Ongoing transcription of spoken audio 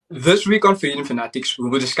This week on Freedom Fanatics, we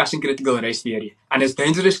will be discussing critical race theory and its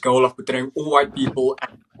dangerous goal of portraying all white people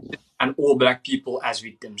and all black people as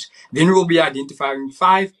victims. Then we will be identifying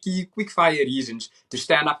 5 key quick-fire reasons to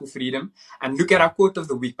stand up for freedom and look at our quote of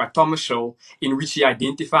the week by Thomas Sowell, in which he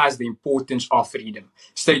identifies the importance of freedom.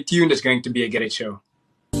 Stay tuned, it's going to be a great show.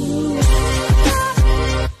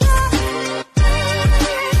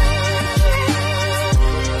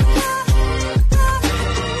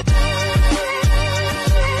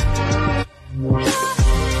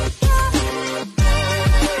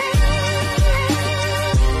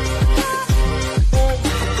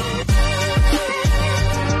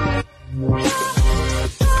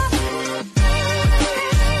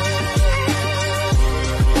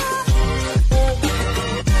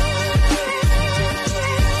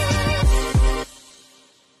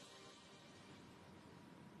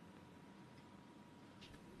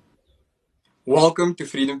 Welcome to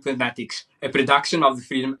Freedom Fanatics, a production of the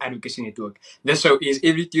Freedom Advocacy Network. This show is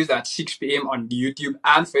every Tuesday at 6 p.m. on YouTube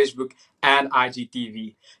and Facebook and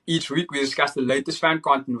IGTV. Each week we discuss the latest fan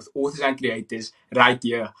content with authors and creators right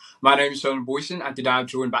here. My name is Solon Boyson and today I'm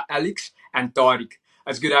joined by Alex and Tariq.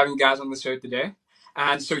 It's good having you guys on the show today.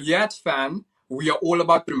 And so here at FAN, we are all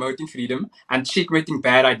about promoting freedom and checkmating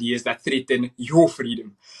bad ideas that threaten your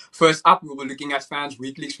freedom. First up, we'll be looking at FAN's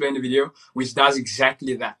weekly explainer video, which does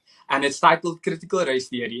exactly that. And it's titled Critical Race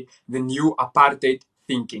Theory, the New Apartheid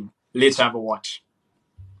Thinking. Let's have a watch.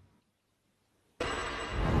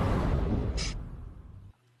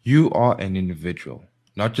 You are an individual,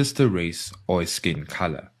 not just a race or a skin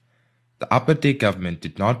color. The apartheid government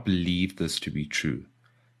did not believe this to be true.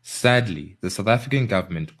 Sadly, the South African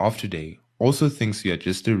government of today also thinks you are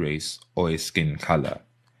just a race or a skin color.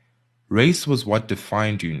 Race was what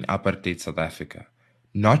defined you in apartheid South Africa,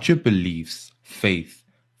 not your beliefs, faith,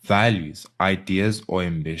 values, ideas, or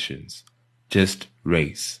ambitions. Just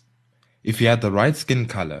race. If you had the right skin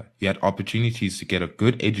color, you had opportunities to get a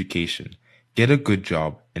good education, get a good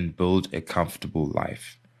job, and build a comfortable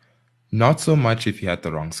life. Not so much if you had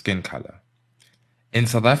the wrong skin color. In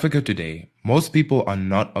South Africa today, most people are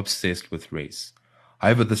not obsessed with race.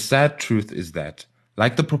 However, the sad truth is that,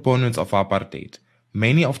 like the proponents of apartheid,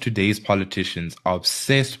 many of today's politicians are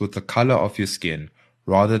obsessed with the color of your skin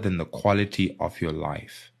rather than the quality of your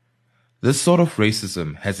life. This sort of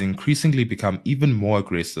racism has increasingly become even more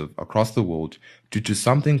aggressive across the world due to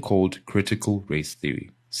something called critical race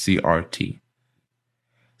theory, CRT.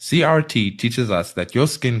 CRT teaches us that your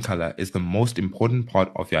skin color is the most important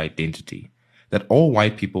part of your identity, that all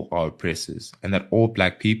white people are oppressors, and that all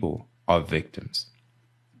black people are victims.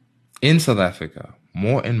 In South Africa,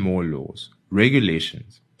 more and more laws,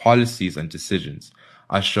 regulations, policies, and decisions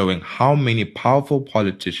are showing how many powerful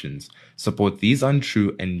politicians support these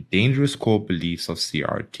untrue and dangerous core beliefs of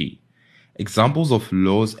CRT. Examples of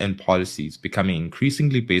laws and policies becoming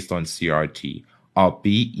increasingly based on CRT are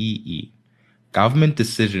BEE, government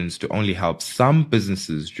decisions to only help some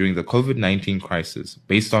businesses during the COVID-19 crisis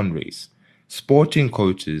based on race, sporting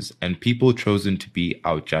coaches, and people chosen to be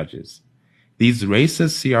our judges. These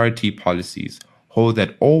racist CRT policies hold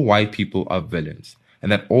that all white people are villains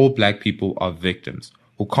and that all black people are victims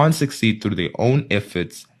who can't succeed through their own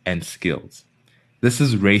efforts and skills. This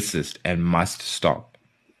is racist and must stop.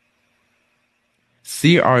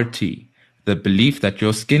 CRT, the belief that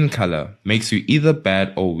your skin color makes you either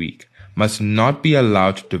bad or weak, must not be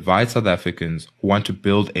allowed to divide South Africans who want to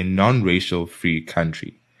build a non-racial free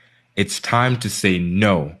country. It's time to say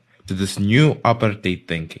no to this new apartheid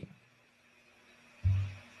thinking.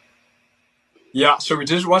 Yeah, so we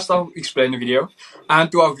just watched our explainer video. And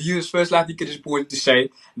to our viewers, first, I think it is important to say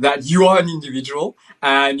that you are an individual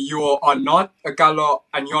and you are not a color,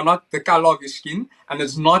 and you're not the color of your skin, and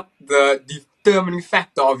it's not the determining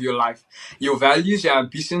factor of your life. Your values, your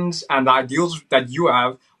ambitions, and the ideals that you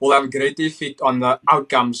have will have a great effect on the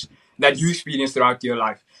outcomes that you experience throughout your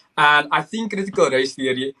life. And I think critical race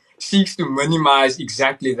theory seeks to minimize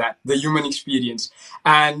exactly that, the human experience.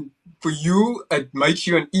 And for you, it makes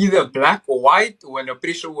you an either black or white or an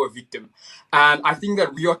oppressor or a victim. And I think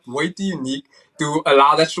that we are way too unique to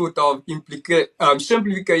allow that sort of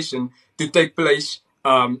simplification to take place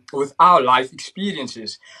with our life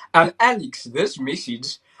experiences. And Alex, this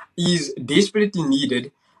message is desperately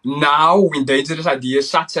needed now when dangerous ideas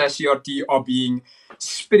such as CRT are being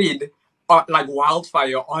spread like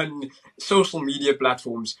wildfire on social media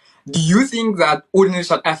platforms. Do you think that ordinary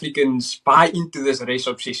South Africans buy into this race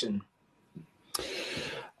obsession?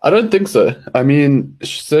 I don't think so. I mean,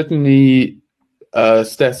 certainly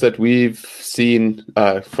stats that we've seen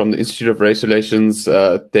from the Institute of Race Relations,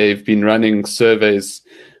 they've been running surveys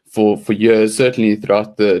for years, certainly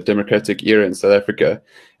throughout the democratic era in South Africa.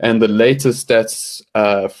 And the latest stats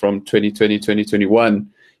from 2020, 2021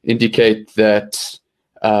 indicate that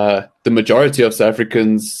the majority of South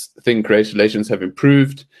Africans think race relations have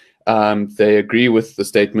improved. They agree with the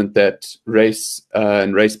statement that race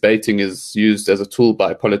and race baiting is used as a tool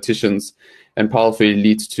by politicians and powerful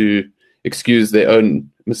elites to excuse their own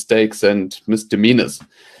mistakes and misdemeanors.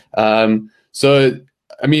 So,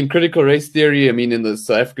 I mean, critical race theory, I mean, in the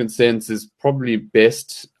South African sense, is probably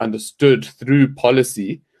best understood through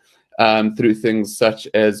policy, through things such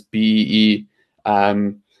as BEE,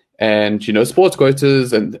 and sports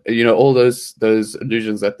quotas, and all those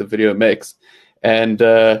allusions that the video makes. And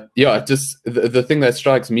just the thing that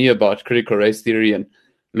strikes me about critical race theory and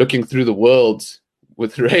looking through the world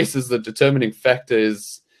with race as the determining factor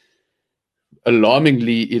is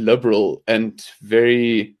alarmingly illiberal and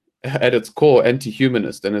very, at its core,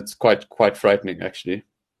 anti-humanist, and it's quite frightening, actually.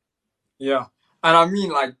 Yeah, and I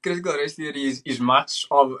mean, like, critical race theory is much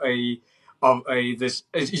of a this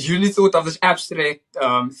is usually thought of as abstract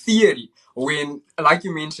theory when, like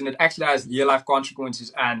you mentioned, it actually has real life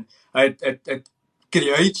consequences, and it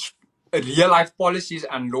creates real life policies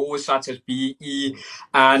and laws such as BE,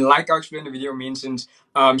 and like I explained in the video mentions,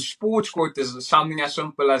 sports quotas, something as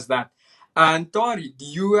simple as that. And Tori, do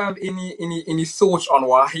you have any thoughts on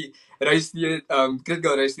why race theory,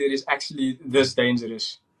 critical race theory is actually this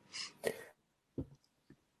dangerous?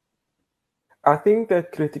 I think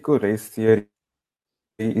that critical race theory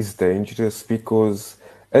is dangerous because,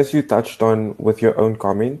 as you touched on with your own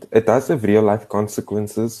comment, it does have real life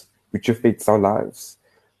consequences which affects our lives.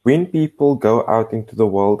 When people go out into the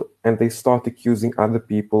world and they start accusing other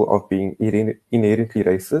people of being inherently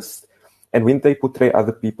racist, and when they portray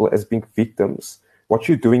other people as being victims, what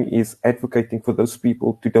you're doing is advocating for those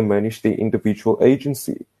people to diminish their individual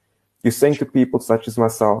agency. You're saying to people such as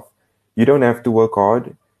myself, you don't have to work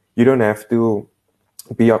hard, you don't have to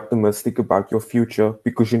be optimistic about your future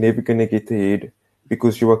because you're never going to get ahead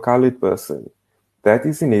because you're a colored person. That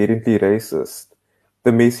is inherently racist.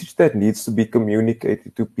 The message that needs to be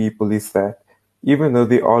communicated to people is that even though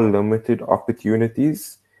there are limited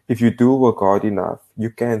opportunities, if you do work hard enough, you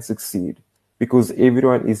can succeed because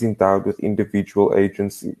everyone is endowed with individual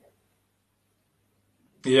agency.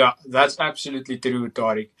 Yeah, that's absolutely true,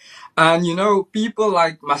 Tariq. And people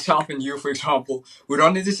like myself and you, for example, who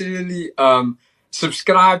don't necessarily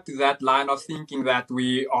subscribe to that line of thinking that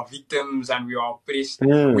we are victims and we are oppressed.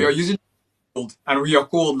 We are usually called, and we are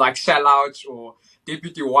called like sellouts or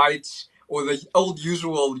deputy whites or the old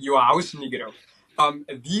usual "you are house Negro."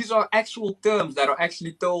 These are actual terms that are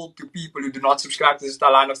actually told to people who do not subscribe to this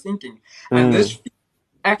line of thinking, and this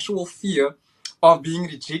actual fear of being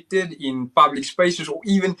rejected in public spaces or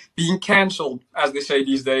even being cancelled, as they say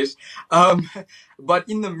these days. But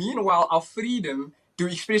in the meanwhile, our freedom to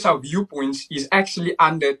express our viewpoints is actually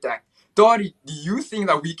under attack. Tori, do you think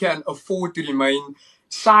that we can afford to remain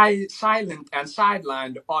silent and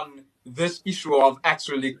sidelined on this issue of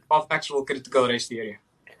actual critical race theory?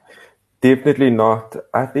 Definitely not.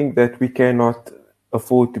 I think that we cannot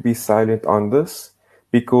afford to be silent on this,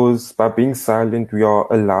 because by being silent, we are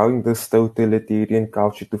allowing this totalitarian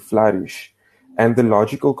culture to flourish. And the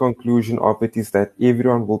logical conclusion of it is that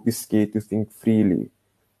everyone will be scared to think freely.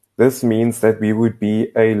 This means that we would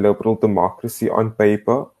be a liberal democracy on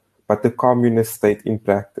paper, but a communist state in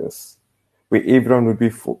practice, where everyone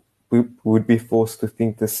would be forced to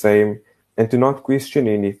think the same and to not question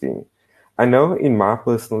anything. I know in my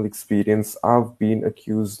personal experience, I've been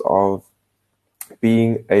accused of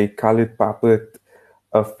being a colored puppet,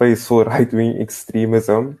 a face for right-wing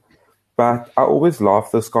extremism, but I always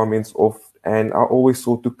laugh those comments off and I always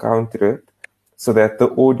sought to counter it so that the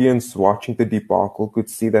audience watching the debacle could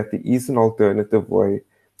see that there is an alternative way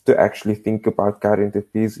to actually think about current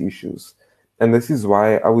affairs issues. And this is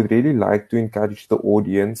why I would really like to encourage the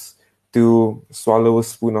audience to swallow a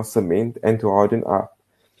spoon of cement and to harden up.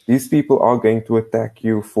 These people are going to attack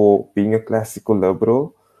you for being a classical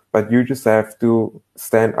liberal, but you just have to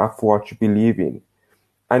stand up for what you believe in.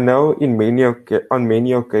 I know on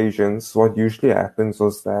many occasions, what usually happened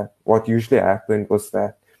was that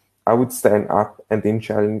I would stand up and then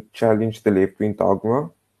challenge the left-wing dogma,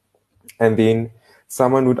 and then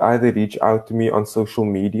someone would either reach out to me on social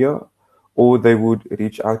media, or they would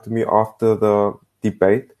reach out to me after the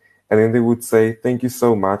debate, and then they would say, "Thank you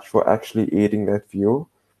so much for actually airing that view.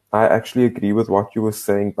 I actually agree with what you were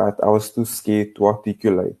saying, but I was too scared to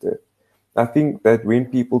articulate it." I think that when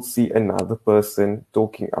people see another person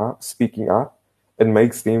speaking up, it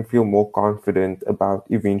makes them feel more confident about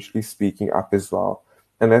eventually speaking up as well.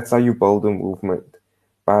 And that's how you build a movement,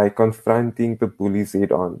 by confronting the bullies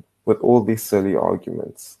head on with all these silly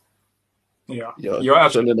arguments. Yeah, Yeah, you're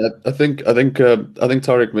absolutely. Sheldon, I think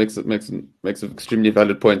Tarek makes an extremely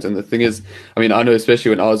valid point. And the thing is, I mean, I know especially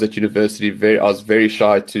when I was at university, I was very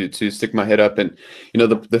shy to stick my head up. And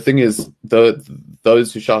the thing is,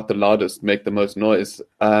 those who shout the loudest make the most noise.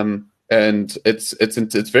 And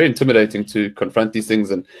it's very intimidating to confront these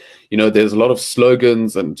things. And there's a lot of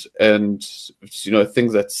slogans and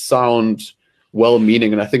things that sound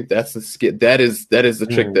well-meaning, and I think that's that is the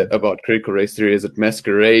trick about critical race theory, is it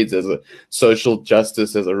masquerades as a social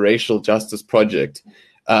justice, as a racial justice project,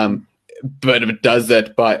 but it does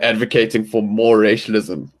that by advocating for more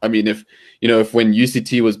racialism. I mean, if when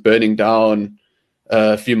UCT was burning down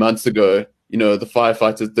a few months ago, the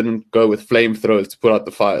firefighters didn't go with flamethrowers to put out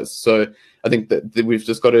the fires. So I think that we've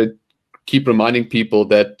just got to keep reminding people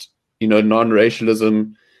that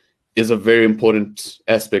non-racialism is a very important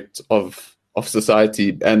aspect of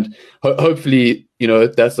society, and hopefully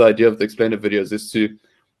that's the idea of the explainer videos, is to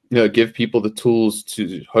give people the tools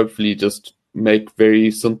to hopefully just make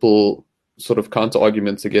very simple sort of counter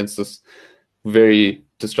arguments against this very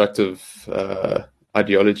destructive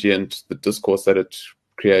ideology and the discourse that it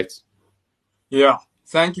creates. Yeah.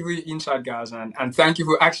 Thank you for your insight, guys, and thank you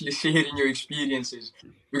for actually sharing your experiences,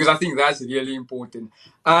 because I think that's really important.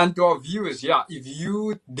 And to our viewers, yeah, if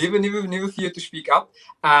you never fear to speak up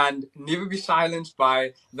and never be silenced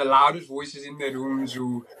by the loudest voices in the rooms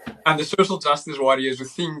and the social justice warriors who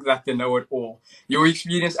think that they know it all, your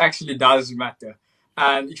experience actually does matter.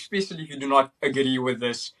 And especially if you do not agree with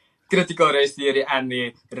this critical race theory and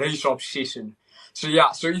the race obsession. So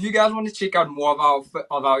yeah, so if you guys want to check out more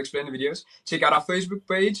of our explainer videos, check out our Facebook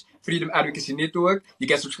page, Freedom Advocacy Network. You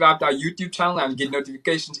can subscribe to our YouTube channel and get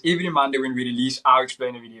notifications every Monday when we release our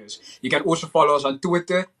explainer videos. You can also follow us on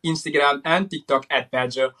Twitter, Instagram, and TikTok at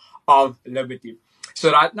Badger of Liberty.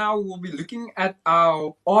 So right now we'll be looking at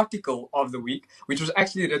our article of the week, which was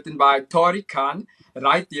actually written by Tariq Khan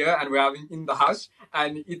right here, and we're having in the house,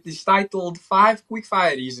 and it is titled 5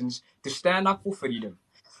 Quickfire Reasons to Stand Up for Freedom.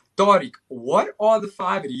 Tariq, what are the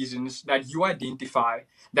 5 reasons that you identify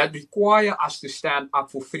that require us to stand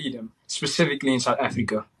up for freedom, specifically in South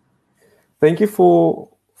Africa? Thank you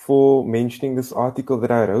for mentioning this article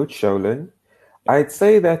that I wrote, Shaolin. I'd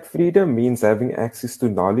say that freedom means having access to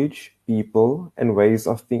knowledge, people, and ways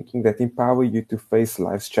of thinking that empower you to face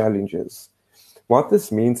life's challenges. What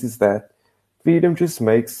this means is that freedom just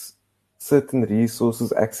makes certain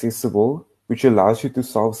resources accessible, which allows you to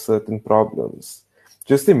solve certain problems.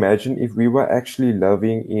 Just imagine if we were actually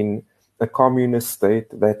living in a communist state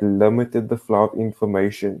that limited the flow of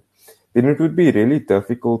information, then it would be really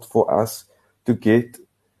difficult for us to get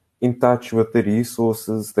in touch with the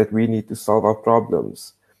resources that we need to solve our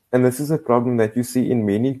problems. And this is a problem that you see in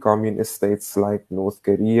many communist states like North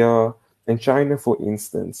Korea and China, for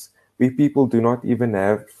instance, where people do not even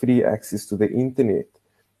have free access to the internet.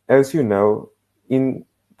 As you know, in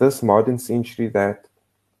this modern century that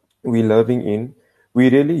we're living in, we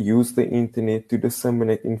really use the internet to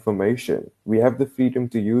disseminate information. We have the freedom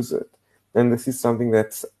to use it. And this is something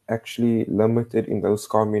that's actually limited in those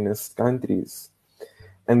communist countries.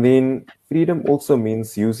 And then freedom also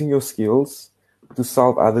means using your skills to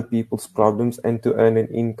solve other people's problems and to earn an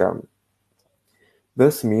income.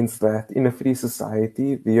 This means that in a free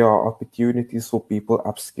society, there are opportunities for people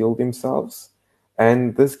upskill themselves.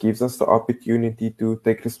 And this gives us the opportunity to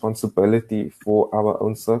take responsibility for our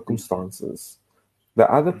own circumstances. The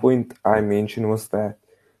other point I mentioned was that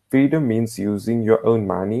freedom means using your own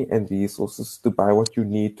money and resources to buy what you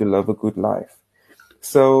need to live a good life.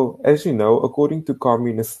 So, as you know, according to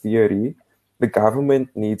communist theory, the government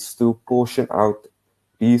needs to portion out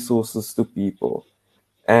resources to people.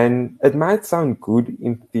 And it might sound good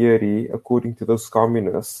in theory, according to those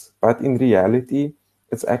communists, but in reality,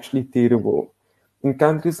 it's actually terrible. In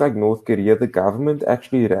countries like North Korea, the government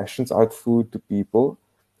actually rations out food to people,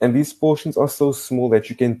 and these portions are so small that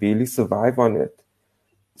you can barely survive on it.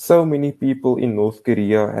 So many people in North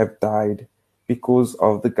Korea have died because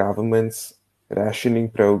of the government's rationing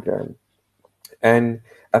program. And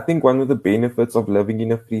I think one of the benefits of living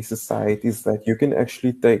in a free society is that you can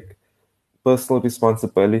actually take personal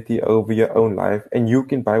responsibility over your own life and you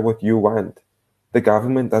can buy what you want. The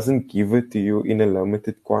government doesn't give it to you in a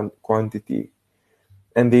limited quantity.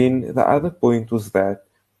 And then the other point was that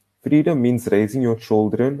freedom means raising your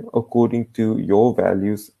children according to your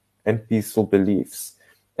values and peaceful beliefs.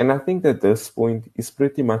 And I think that this point is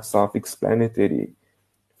pretty much self-explanatory.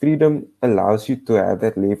 Freedom allows you to have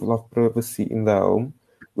that level of privacy in the home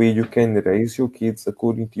where you can raise your kids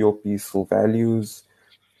according to your peaceful values,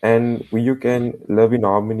 and where you can live in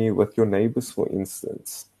harmony with your neighbors, for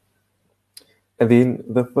instance. And then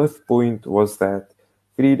the fifth point was that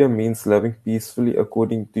freedom means living peacefully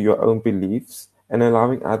according to your own beliefs and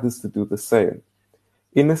allowing others to do the same.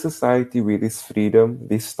 In a society where there's freedom,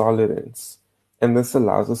 there's tolerance, and this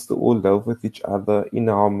allows us to all live with each other in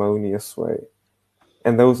a harmonious way.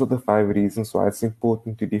 And those are the 5 reasons why it's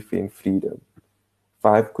important to defend freedom.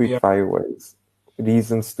 5 quick Yeah. fire ways,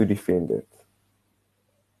 reasons to defend it.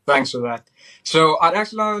 Thanks for that. So I'd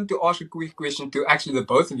actually like to ask a quick question to actually the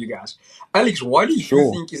both of you guys. Alex, what do you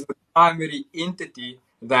Sure. think is the primary entity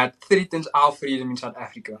that threatens our freedom in South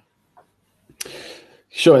Africa?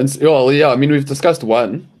 Sure. Well, yeah, I mean, we've discussed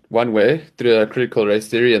one way through a critical race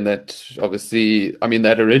theory, and that obviously, I mean,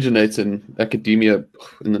 that originates in academia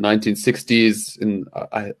in the 1960s in,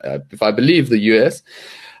 if I believe, the US.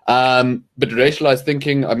 But racialized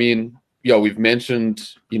thinking, I mean, yeah, we've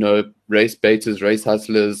mentioned, race baiters, race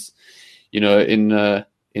hustlers, in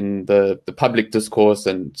the public discourse,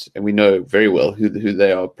 and we know very well who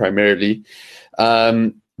they are primarily.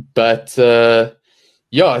 But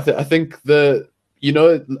yeah, I think I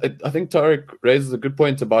think Tariq raises a good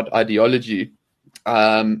point about ideology,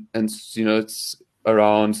 and it's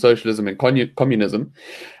around socialism and communism,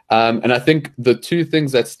 and I think the two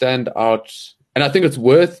things that stand out, and I think it's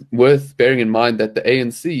worth bearing in mind that the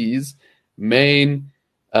ANC's main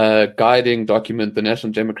guiding document, the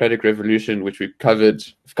National Democratic Revolution, which we covered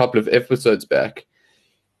a couple of episodes back,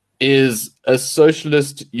 is a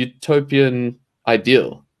socialist utopian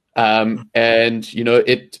ideal, and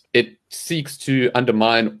it seeks to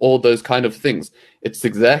undermine all those kind of things. It's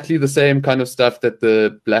exactly the same kind of stuff that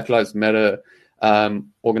the Black Lives Matter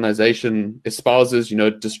organization espouses.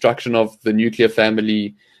 Destruction of the nuclear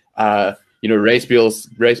family. Race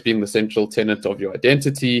being the central tenet of your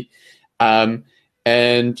identity.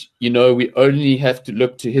 And we only have to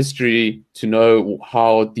look to history to know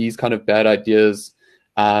how these kind of bad ideas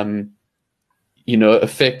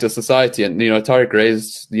affect a society. And Tariq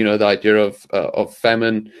raised the idea of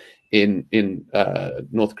famine in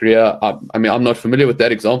North Korea. I mean, I'm not familiar with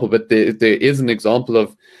that example, but there is an example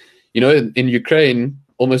of in Ukraine,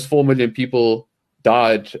 almost 4 million people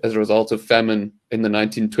died as a result of famine in the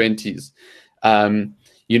 1920s.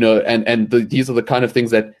 These are the kind of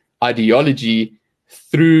things that ideology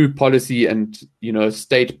through policy and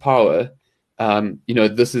state power,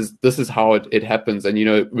 this is how it happens. And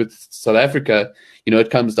with South Africa, it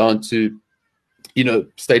comes down to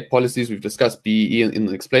state policies. We've discussed BEE in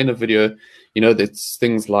the explainer video. That's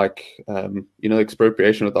things like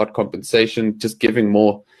expropriation without compensation, just giving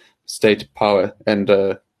more state power, and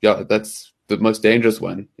that's the most dangerous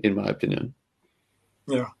one in my opinion.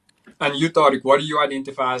 Yeah. And you, Tariq, what do you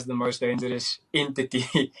identify as the most dangerous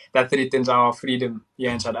entity that threatens our freedom here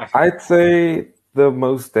in South Africa? I'd say the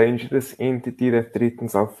most dangerous entity that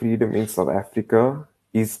threatens our freedom in South Africa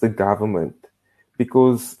is the government,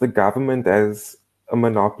 because the government has a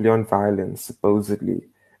monopoly on violence, supposedly.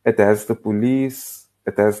 It has the police,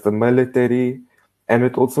 it has the military, and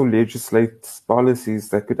it also legislates policies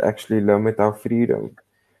that could actually limit our freedom.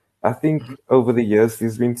 I think over the years,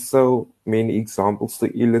 there's been so many examples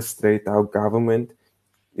to illustrate how government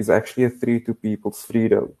is actually a threat to people's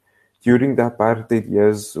freedom. During the apartheid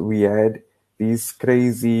years, we had these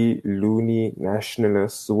crazy, loony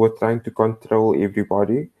nationalists who were trying to control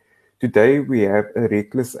everybody. Today, we have a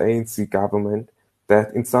reckless ANC government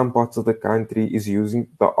that in some parts of the country is using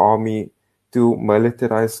the army to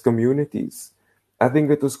militarize communities. I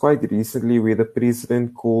think it was quite recently where the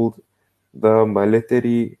president called the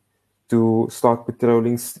military to start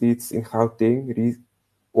patrolling streets in Gauteng,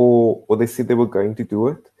 or they said they were going to do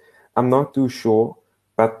it. I'm not too sure,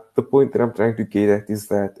 but the point that I'm trying to get at is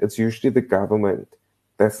that it's usually the government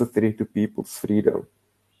that's the threat to people's freedom.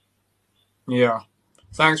 Yeah.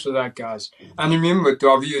 Thanks for that, guys. And remember, to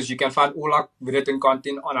our viewers, you can find all our written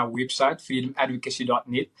content on our website,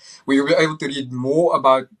 freedomadvocacy.net, where you'll be able to read more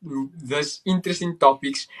about this interesting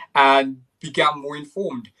topics and become more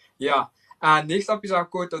informed. Yeah. And next up is our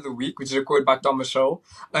quote of the week, which is a quote by Thomas Sowell,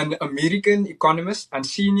 an American economist and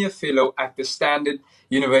senior fellow at the Stanford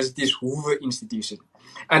University's Hoover Institution.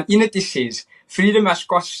 And in it says, freedom has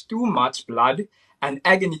cost too much blood and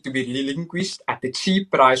agony to be relinquished at the cheap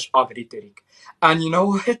price of rhetoric. And you know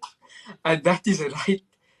what? And that is right.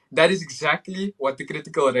 That is exactly what the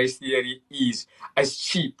critical race theory is, as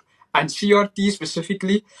cheap. And CRT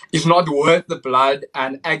specifically is not worth the blood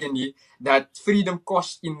and agony that freedom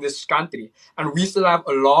costs in this country. And we still have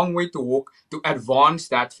a long way to walk to advance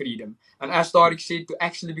that freedom. And as Tariq said, to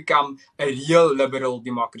actually become a real liberal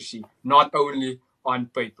democracy, not only on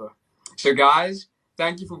paper. So guys,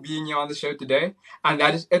 thank you for being here on the show today. And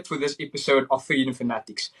that is it for this episode of Freedom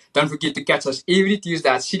Fanatics. Don't forget to catch us every Tuesday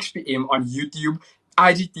at 6 p.m. on YouTube,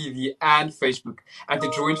 IGTV, and Facebook. And to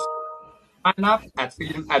join, sign up at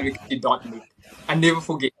freedomadvocacy.net. And never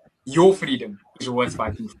forget, your freedom is worth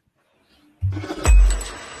fighting for.